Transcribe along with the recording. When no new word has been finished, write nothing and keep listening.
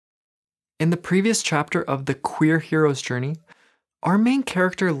In the previous chapter of the queer hero's journey, our main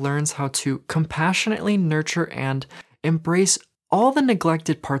character learns how to compassionately nurture and embrace all the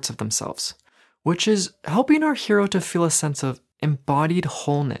neglected parts of themselves, which is helping our hero to feel a sense of embodied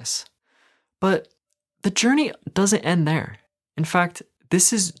wholeness. But the journey doesn't end there. In fact,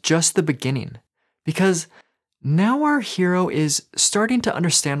 this is just the beginning, because now our hero is starting to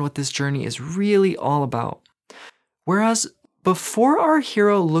understand what this journey is really all about. Whereas before our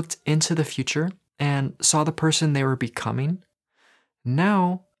hero looked into the future and saw the person they were becoming,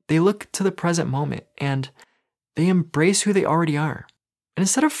 now they look to the present moment and they embrace who they already are. And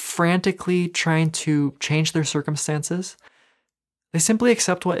instead of frantically trying to change their circumstances, they simply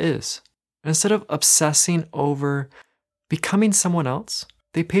accept what is. And instead of obsessing over becoming someone else,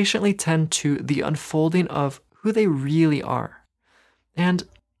 they patiently tend to the unfolding of who they really are. And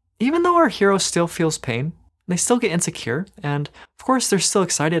even though our hero still feels pain, they still get insecure, and of course they're still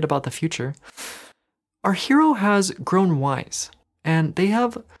excited about the future, our hero has grown wise, and they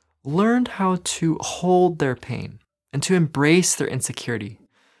have learned how to hold their pain and to embrace their insecurity.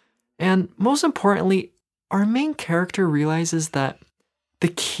 And most importantly, our main character realizes that the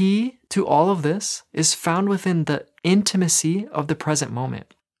key to all of this is found within the intimacy of the present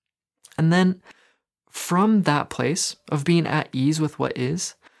moment. And then from that place of being at ease with what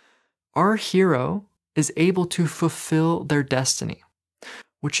is, our hero is able to fulfill their destiny,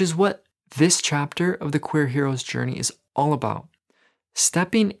 which is what this chapter of the queer hero's journey is all about.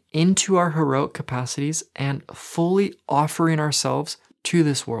 Stepping into our heroic capacities and fully offering ourselves to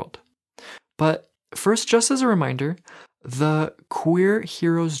this world. But first, just as a reminder, the queer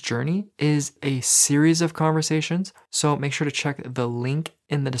hero's journey is a series of conversations, so make sure to check the link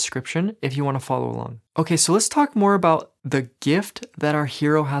in the description if you want to follow along. Okay, so let's talk more about the gift that our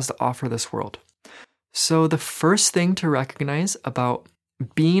hero has to offer this world. So the first thing to recognize about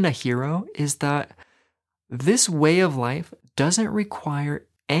being a hero is that this way of life doesn't require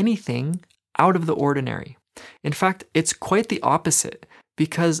anything out of the ordinary. In fact, it's quite the opposite,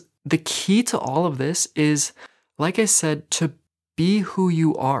 because the key to all of this is, like I said, to be who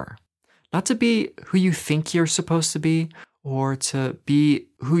you are. Not to be who you think you're supposed to be, or to be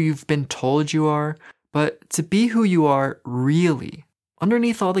who you've been told you are, but to be who you are really,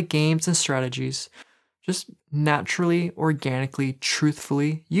 underneath all the games and strategies, just naturally, organically,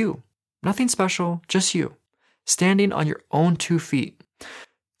 truthfully, you. Nothing special, just you. Standing on your own 2 feet,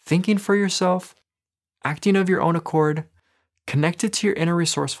 thinking for yourself, acting of your own accord, connected to your inner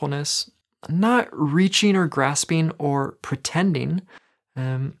resourcefulness, not reaching or grasping or pretending,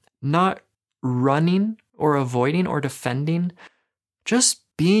 not running or avoiding or defending, just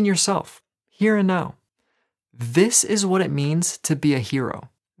being yourself, here and now. This is what it means to be a hero.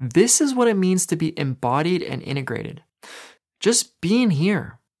 This is what it means to be embodied and integrated. Just being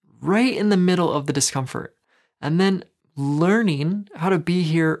here, right in the middle of the discomfort, and then learning how to be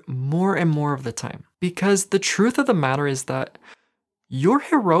here more and more of the time. Because the truth of the matter is that your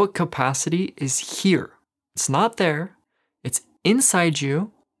heroic capacity is here. It's not there. It's inside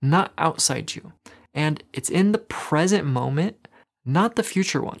you, not outside you. And it's in the present moment, not the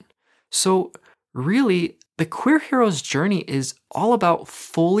future one. So really, the queer hero's journey is all about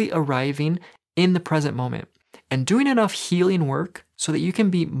fully arriving in the present moment and doing enough healing work so that you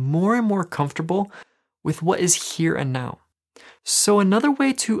can be more and more comfortable with what is here and now. So another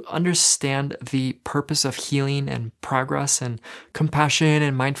way to understand the purpose of healing and progress and compassion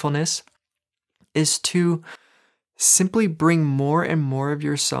and mindfulness is to simply bring more and more of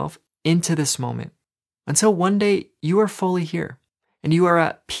yourself into this moment until one day you are fully here and you are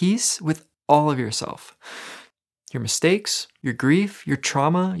at peace with all of yourself. Your mistakes, your grief, your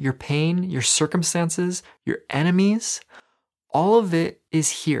trauma, your pain, your circumstances, your enemies, all of it is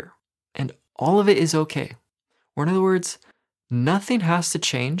here and all of it is okay. Or in other words, nothing has to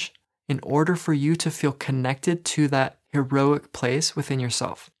change in order for you to feel connected to that heroic place within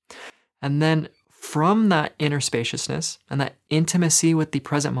yourself. And then from that inner spaciousness and that intimacy with the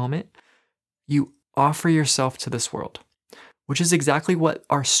present moment, you offer yourself to this world, which is exactly what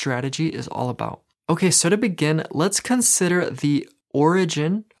our strategy is all about. Okay, so to begin, let's consider the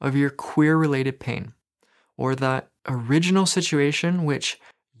origin of your queer-related pain, or that original situation which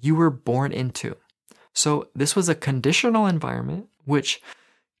you were born into. So this was a conditional environment which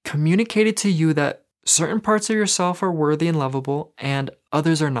communicated to you that certain parts of yourself are worthy and lovable and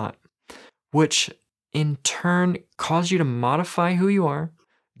others are not, which in turn caused you to modify who you are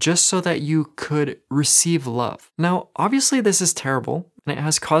just so that you could receive love. Now, obviously this is terrible and it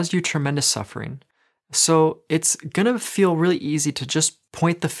has caused you tremendous suffering. So it's gonna feel really easy to just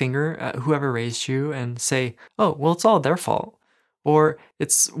point the finger at whoever raised you and say, oh, well, it's all their fault. Or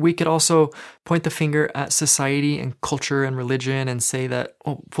we could also point the finger at society and culture and religion and say that,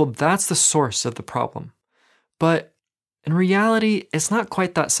 oh, well, that's the source of the problem. But in reality, it's not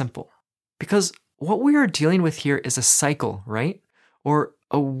quite that simple. Because what we are dealing with here is a cycle, right? Or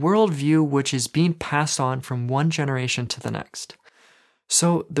a worldview which is being passed on from one generation to the next.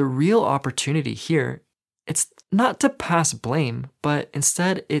 So the real opportunity here, it's not to pass blame, but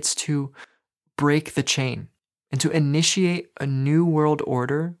instead it's to break the chain and to initiate a new world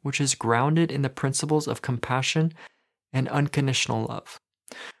order which is grounded in the principles of compassion and unconditional love.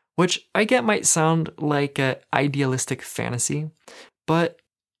 Which I get might sound like an idealistic fantasy, but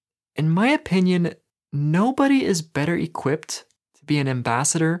in my opinion, nobody is better equipped to be an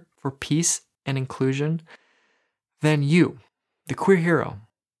ambassador for peace and inclusion than you, the queer hero.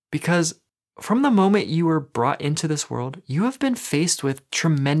 Because from the moment you were brought into this world, you have been faced with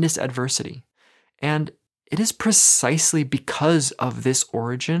tremendous adversity. And it is precisely because of this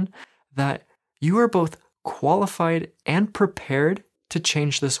origin that you are both qualified and prepared to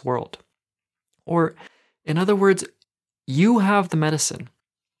change this world. Or, in other words, you have the medicine.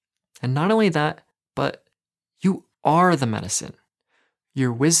 And not only that, but you are the medicine.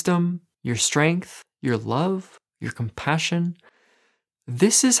 Your wisdom, your strength, your love, your compassion.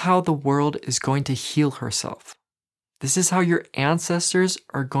 This is how the world is going to heal herself. This is how your ancestors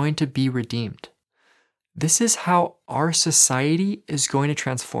are going to be redeemed. This is how our society is going to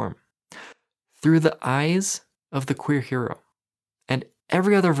transform through the eyes of the queer hero and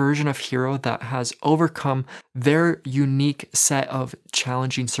every other version of hero that has overcome their unique set of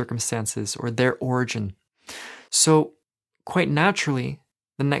challenging circumstances or their origin. So, quite naturally,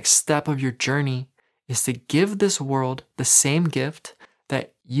 the next step of your journey is to give this world the same gift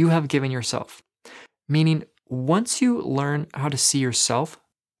that you have given yourself. Meaning, once you learn how to see yourself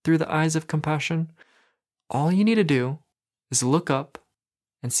through the eyes of compassion, all you need to do is look up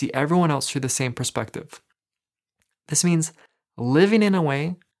and see everyone else through the same perspective. This means living in a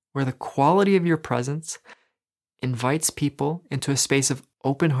way where the quality of your presence invites people into a space of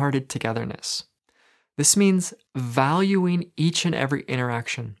open-hearted togetherness. This means valuing each and every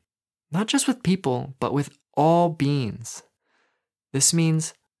interaction, not just with people, but with all beings. This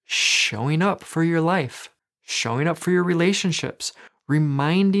means showing up for your life, showing up for your relationships,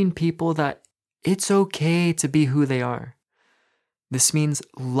 reminding people that it's okay to be who they are. This means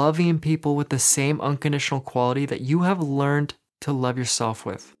loving people with the same unconditional quality that you have learned to love yourself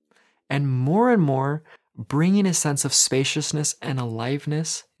with. And more, bringing a sense of spaciousness and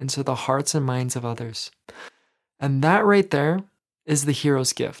aliveness into the hearts and minds of others. And that right there is the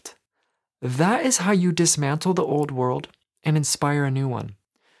hero's gift. That is how you dismantle the old world and inspire a new one.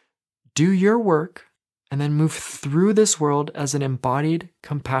 Do your work and then move through this world as an embodied,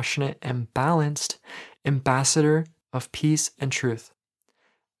 compassionate, and balanced ambassador of peace and truth.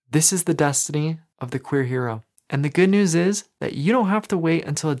 This is the destiny of the queer hero. And the good news is that you don't have to wait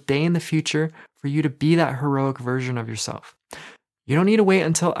until a day in the future for you to be that heroic version of yourself. You don't need to wait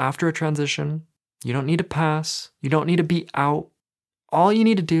until after a transition. You don't need to pass. You don't need to be out. All you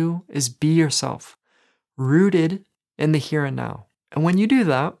need to do is be yourself, rooted in the here and now. And when you do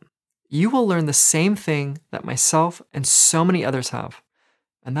that, you will learn the same thing that myself and so many others have.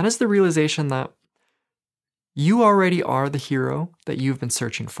 And that is the realization that you already are the hero that you've been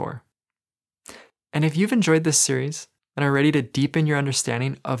searching for. And if you've enjoyed this series and are ready to deepen your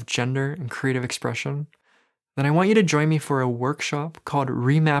understanding of gender and creative expression, then I want you to join me for a workshop called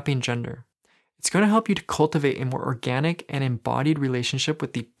Remapping Gender. It's going to help you to cultivate a more organic and embodied relationship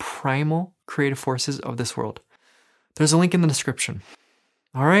with the primal creative forces of this world. There's a link in the description.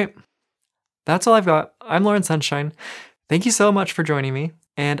 All right, that's all I've got. I'm Lauren Sunshine. Thank you so much for joining me,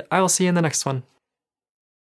 and I will see you in the next one.